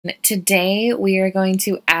Today we are going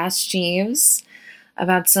to ask Jeeves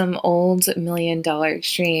about some old $1 Million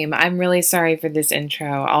Extreme. I'm really sorry for this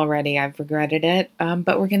intro already. I've regretted it,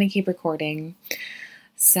 but we're going to keep recording.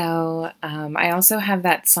 So I also have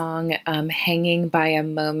that song Hanging by a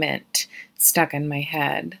Moment stuck in my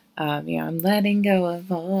head. I'm letting go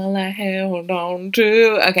of all I held on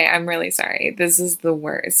to. Okay, I'm really sorry. This is the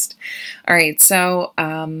worst. All right, so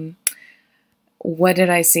what did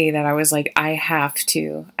I see that I was like, I have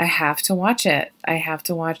to watch it. I have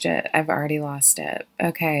to watch it. I've already lost it.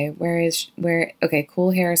 Okay, okay,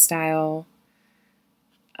 cool hairstyle.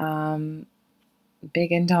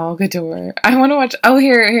 Big and tall couture. I want to watch, oh,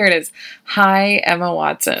 here it is. Hi, Emma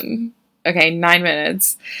Watson. Okay, 9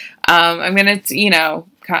 minutes. I'm gonna,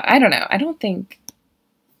 I don't know. I don't think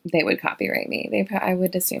they would copyright me. I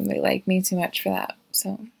would assume they like me too much for that,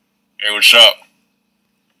 so. Hey, what's up?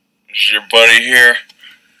 This is your buddy here,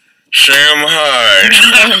 Sam Hyde.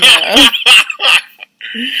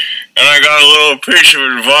 And I got a little piece of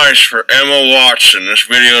advice for Emma Watson. This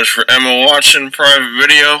video is for Emma Watson, private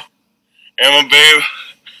video. Emma, babe.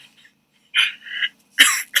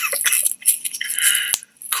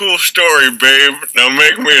 Cool story, babe. Now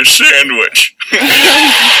make me a sandwich.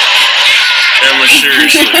 Emma,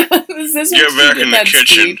 seriously. Get back in the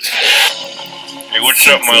kitchen. Speech? Hey, what's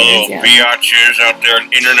up, my little biatches out there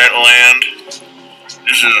in internet land?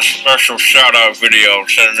 This is a special shout-out video. I'm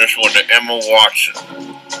sending this one to Emma Watson.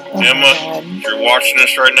 Emma, if you're watching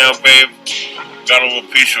this right now, babe, got a little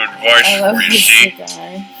piece of advice for you, see?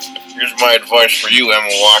 Here's my advice for you,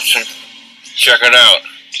 Emma Watson. Check it out.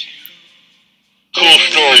 Cool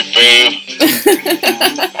story, babe.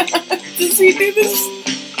 Does he do this?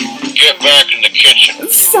 Get back in the kitchen.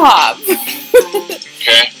 Stop.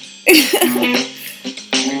 Okay?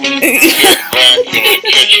 Get back in the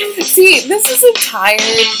kitchen. See, this is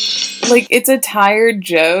it's a tired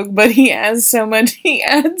joke, but he adds so much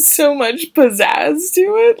pizzazz to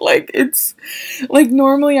it. It's,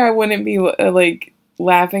 normally I wouldn't be,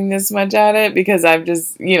 laughing this much at it because I've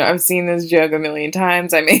just, I've seen this joke a million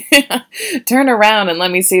times. I mean, turn around and let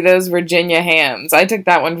me see those Virginia hams. I took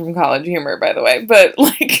that one from College Humor, by the way, but,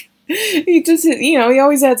 he just, he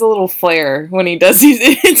always adds a little flair when he does these.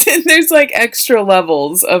 There's extra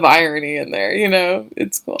levels of irony in there,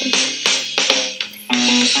 it's cool.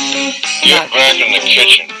 Get back in the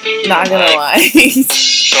kitchen. Not gonna lie. He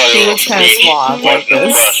looks kind of suave like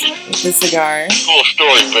this, with the cigar. Cool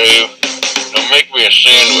story, babe. Now make me a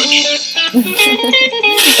sandwich.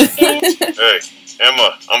 Hey,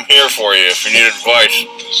 Emma, I'm here for you if you need advice.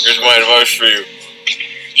 Here's my advice for you.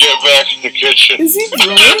 Get back in the kitchen. Is he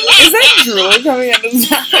drooling? Is that drool coming out of his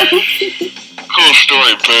mouth? Cool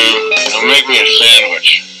story, babe. Now make me a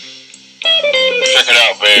sandwich. Check it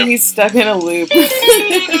out, babe. He's stuck in a loop. That's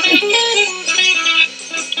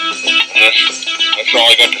all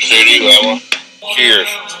I got to say to you, Emma. Cheers.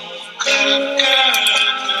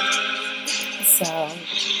 So.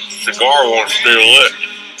 Cigar won't stay lit.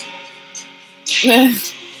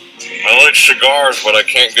 I like cigars, but I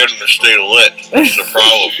can't get them to stay lit. That's the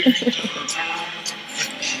problem.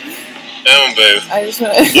 Emma, babe. Listen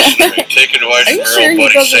to me. Take advice from your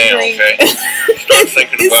old buddy Sam, okay? Start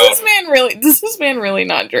thinking about... Does this man really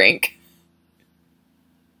not drink?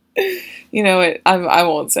 You know what? I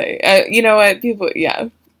won't say. You know what? People, yeah.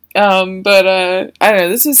 But, I don't know.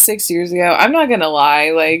 This was 6 years ago. I'm not gonna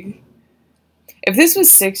lie, if this was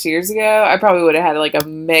 6 years ago, I probably would have had a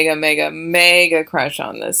mega crush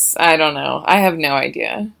on this. I don't know. I have no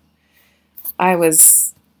idea.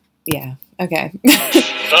 Yeah, okay.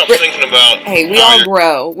 Stop thinking about... Hey, we all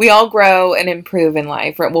grow. We all grow and improve in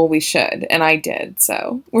life. Well, we should, and I did,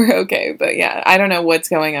 so we're okay. But yeah, I don't know what's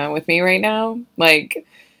going on with me right now. I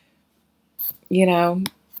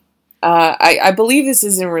believe this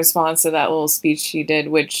is in response to that little speech she did,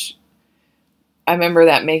 which... I remember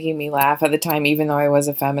that making me laugh at the time, even though I was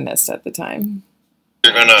a feminist at the time.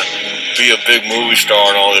 You're gonna be a big movie star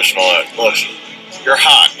and all this and all that. Listen, you're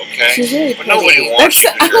hot, okay? She's really but nobody wants you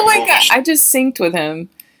to be a movie star. I just synced with him.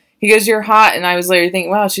 He goes, "You're hot," and I was later thinking,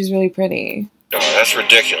 "Wow, she's really pretty." No, that's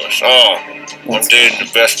ridiculous. I'm dating the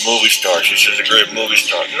best movie star. She's a great movie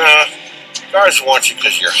star. Nah, guys want you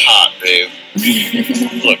because you're hot, babe.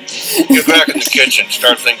 Look, get back in the kitchen.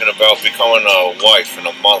 Start thinking about becoming a wife and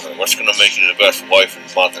a mother. What's going to make you the best wife and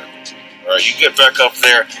mother? All right, you get back up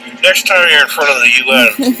there. Next time you're in front of the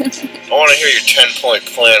UN, I want to hear your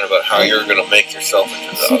 10-point plan about how you're going to make yourself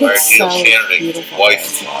into the ideal candidate,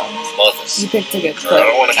 wife, mother. You picked a good clip. I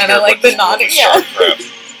don't want to hear about the nodding. Yeah. Crap.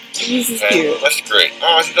 This is cute. That's great.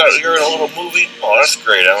 Oh, you're in a little movie? Oh, that's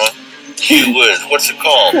great, Emma. Gee whiz, what's it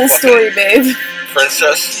called? Cool story, babe.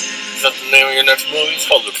 Princess? Is that the name of your next movie? It's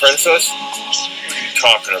called The Princess? What are you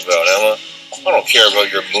talking about, Emma? I don't care about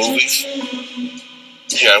your movies.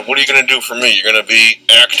 Yeah, what are you going to do for me? You're going to be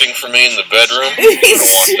acting for me in the bedroom? I don't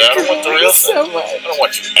want that. I want the real thing. I don't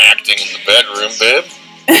want you acting in the bedroom, babe.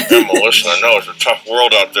 Emma, listen, I know it's a tough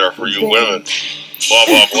world out there for you women. Blah,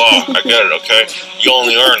 blah, blah. I get it, okay? You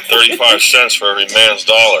only earn 35 cents for every man's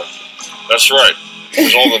dollar. That's right.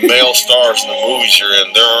 Because all the male stars in the movies you're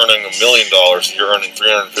in, they're earning $1 million and you're earning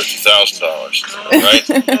 $350,000. Right?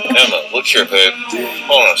 Emma, look here, babe.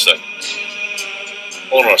 Hold on a second.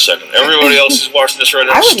 Hold on a second. Everybody else is watching this right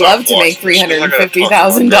now. I would love to make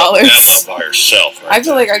 $350,000. Emma by herself. Right? I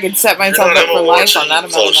feel like I could set myself up for life on that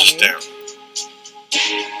amount of money. Down.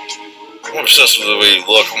 I'm obsessed with the way you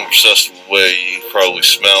look. I'm obsessed with the way you probably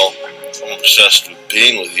smell. I'm obsessed with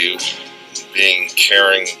being with you. Being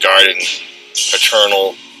caring, guiding,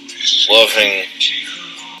 paternal, loving.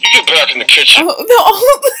 You get back in the kitchen. Oh,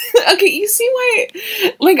 no. Okay, you see why...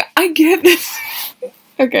 Like, I get this...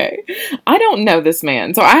 Okay, I don't know this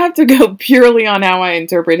man, so I have to go purely on how I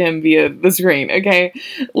interpret him via the screen, okay?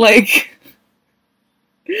 Like,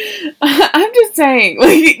 I'm just saying,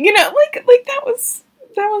 like, you know, like that was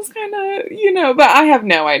kind of, you know, but I have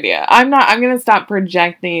no idea. I'm gonna stop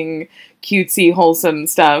projecting cutesy, wholesome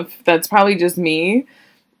stuff. That's probably just me,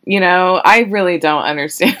 you know? I really don't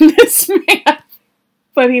understand this man,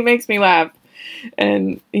 but he makes me laugh,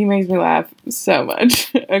 and he makes me laugh so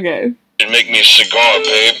much, okay. Make me a cigar,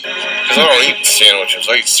 babe. Because I don't eat sandwiches,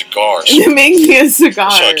 I eat cigars. Make me a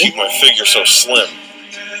cigar. So I keep my figure so slim.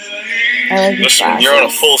 I like Listen, when you're on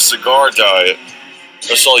a full cigar diet,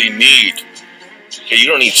 that's all you need. Okay, you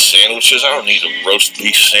don't need sandwiches. I don't need a roast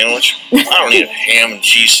beef sandwich. I don't need a ham and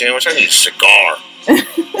cheese sandwich. I need a cigar.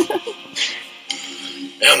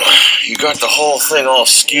 Emma, you got the whole thing all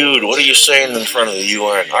skewed. What are you saying in front of the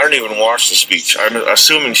UN? I didn't even watch the speech. I'm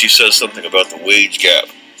assuming she says something about the wage gap.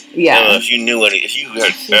 Yeah. If you knew if you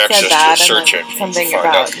had access to a search engine, something you find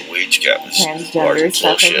about out the wage gap is transgender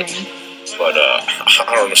stuff. bullshit. But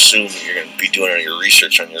I don't assume that you're going to be doing any of your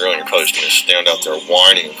research on your own. You're probably just going to stand out there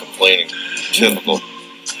whining and complaining. Typical.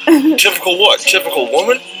 Typical what? Typical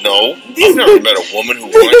woman? No. I've never met a woman who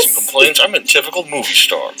whines and complains. I'm a typical movie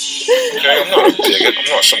star. Okay? I'm not a bigot. I'm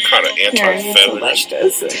not some kind of anti-feminist.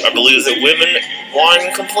 I believe that women whine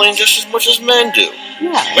and complain just as much as men do.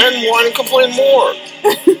 Yeah. Men whine and complain more.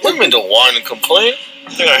 Women don't whine and complain.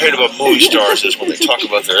 The thing I hate about movie stars is when they talk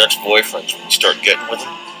about their ex-boyfriends when you start getting with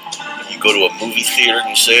them. And you go to a movie theater and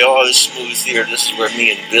you say, oh, this is a movie theater. This is where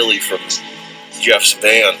me and Billy from Jeff's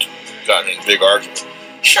band got in a big argument.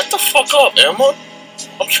 Shut the fuck up, Emma.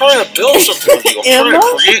 I'm trying to build something with you. I'm trying to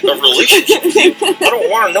create a relationship with you. I don't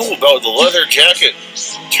want to know about the leather jacket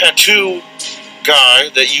tattoo guy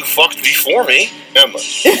that you fucked before me. Emma,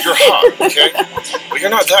 you're hot, okay? But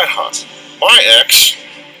you're not that hot. My ex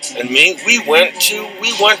and me, we went to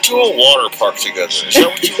a water park together. Is that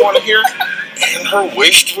what you want to hear? And her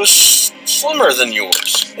waist was slimmer than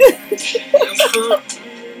yours. And her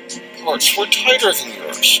parts were tighter than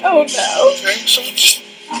yours. Oh no. Okay, so just...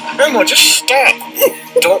 Emma, just stop.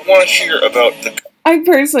 Don't want to hear about the... I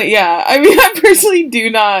personally do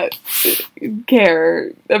not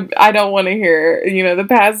care. I don't want to hear, you know, the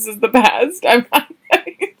past is the past.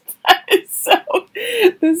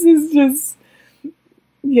 This is just,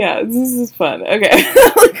 yeah, this is fun. Okay.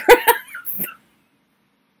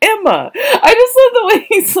 Emma. I just love the way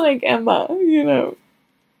he's like, Emma, you know.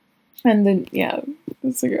 And then, yeah,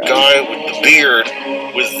 that's a girl. Guy with the beard,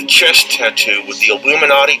 with the chest tattoo, with the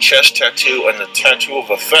Illuminati chest tattoo, and the tattoo of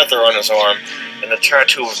a feather on his arm, and the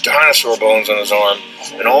tattoo of dinosaur bones on his arm,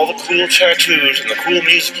 and all the cool tattoos and the cool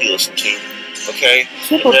music he listened to, okay?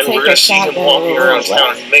 And then we're going to see him walking around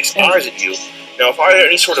town, and he makes eyes at you. Now, if I had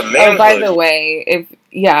any sort of manhood... Oh, by the way,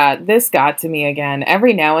 this got to me again.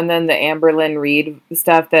 Every now and then, the Amberlynn Reid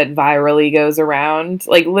stuff that virally goes around,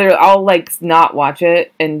 like, literally, I'll, like, not watch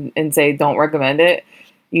it and say, don't recommend it.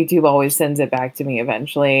 YouTube always sends it back to me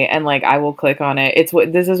eventually, and, like, I will click on it.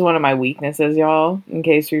 This is one of my weaknesses, y'all, in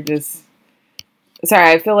case you're just...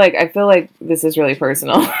 Sorry, I feel like this is really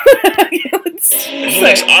personal. He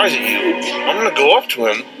makes eyes at you. I'm going to go up to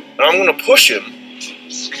him, and I'm going to push him.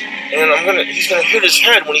 And he's gonna hit his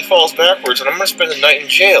head when he falls backwards, and I'm gonna spend the night in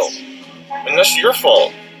jail. And that's your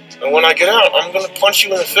fault. And when I get out, I'm gonna punch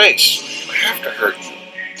you in the face. I have to hurt you.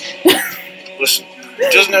 Listen,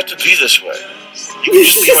 it doesn't have to be this way. You can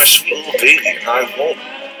just be my sweet little baby, and I won't.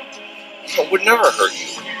 I would never hurt you.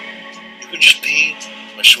 You can just be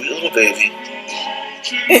my sweet little baby.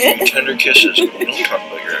 Give me tender kisses. We don't talk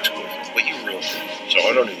about your ex-boyfriend, but you ruined it. So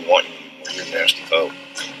I don't even want you anymore. You're nasty. Oh,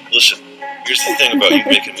 listen. Here's the thing about you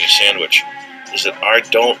making me a sandwich. is that I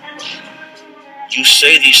don't... You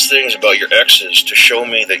say these things about your exes to show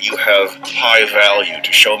me that you have high value,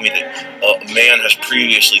 to show me that a man has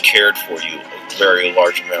previously cared for you a very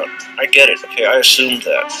large amount. I get it, okay? I assumed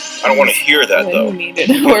that. I don't want to hear that, though. You needed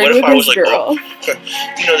a word with this girl.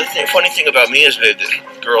 You know, the funny thing about me is that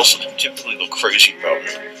girls typically go crazy about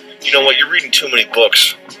me. You know what? You're reading too many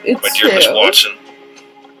books, my dear Miss Watson.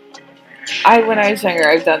 When I was younger,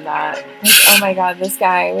 I've done that. Like, oh my God, this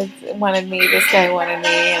guy wanted me. This guy wanted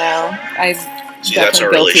me. You know, See, that's our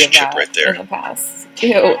relationship right there. In the past.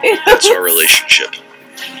 Ew. That's our relationship.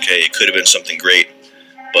 Okay, it could have been something great,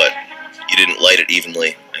 but you didn't light it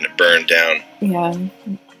evenly, and it burned down. Yeah.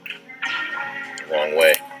 The wrong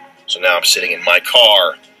way. So now I'm sitting in my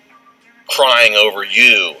car, crying over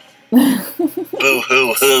you. Boo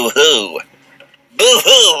hoo hoo hoo. Boo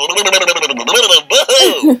hoo.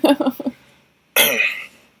 Boo hoo.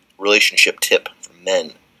 Relationship tip for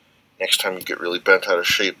men. Next time you get really bent out of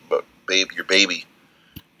shape about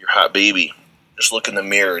your hot baby, just look in the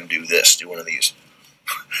mirror and do this. Do one of these.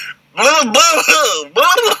 Okay?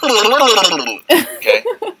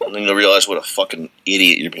 And then you'll realize what a fucking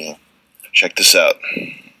idiot you're being. Check this out.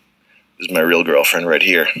 This is my real girlfriend right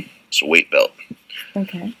here. It's a weight belt.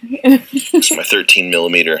 Okay. It's my 13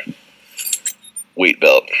 millimeter weight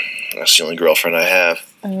belt. That's the only girlfriend I have.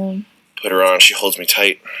 Put her on. She holds me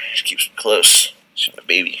tight. She keeps me close. She's my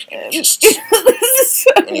baby.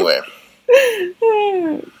 Anyway.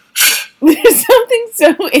 There's something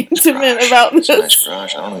so intimate about this. It's a nice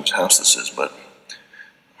garage. I don't know whose house this is, but I'm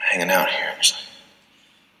hanging out here. I'm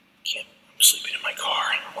sleeping in my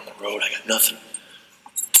car. I'm on the road. I got nothing.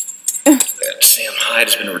 Sam Hyde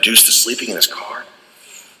has been reduced to sleeping in his car.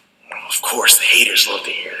 Well, of course, the haters love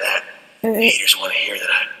to hear that. The haters want to hear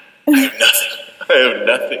that I have nothing. I have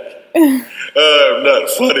nothing. I'm not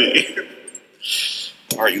funny.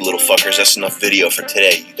 Alright, you little fuckers, that's enough video for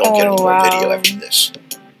today. You don't get any more video after this.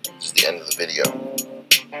 This is the end of the video.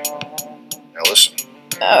 Now listen.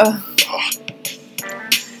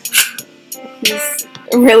 He's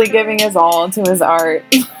really giving his all to his art.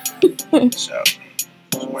 So, this is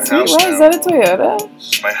my house now. Is that a Toyota?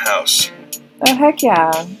 This is my house. Oh, heck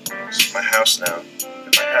yeah. This is my house now.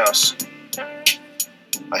 In my house,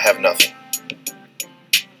 I have nothing.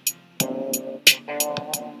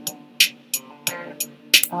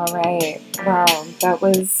 All right. Wow, that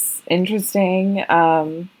was interesting.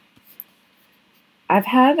 I've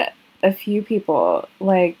had a few people,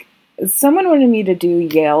 like, someone wanted me to do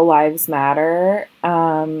Yale Lives Matter.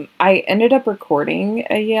 I ended up recording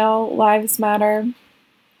a Yale Lives Matter,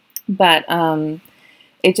 but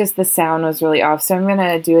it just, the sound was really off, so I'm going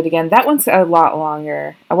to do it again. That one's a lot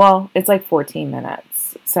longer. Well, it's like 14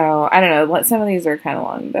 minutes, so I don't know. Some of these are kind of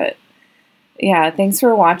long, but yeah, thanks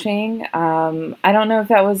for watching. I don't know if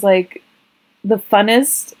that was, like, the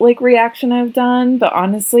funnest, like, reaction I've done, but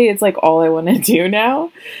honestly, it's, like, all I want to do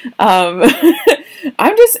now. I'm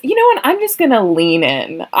just, you know what, I'm just gonna lean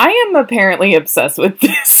in. I am apparently obsessed with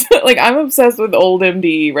this. Like, I'm obsessed with old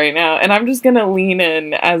MD right now, and I'm just gonna lean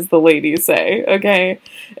in, as the ladies say, okay?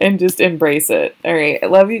 And just embrace it. Alright, I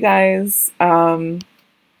love you guys. Hope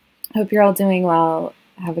you're all doing well.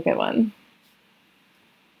 Have a good one.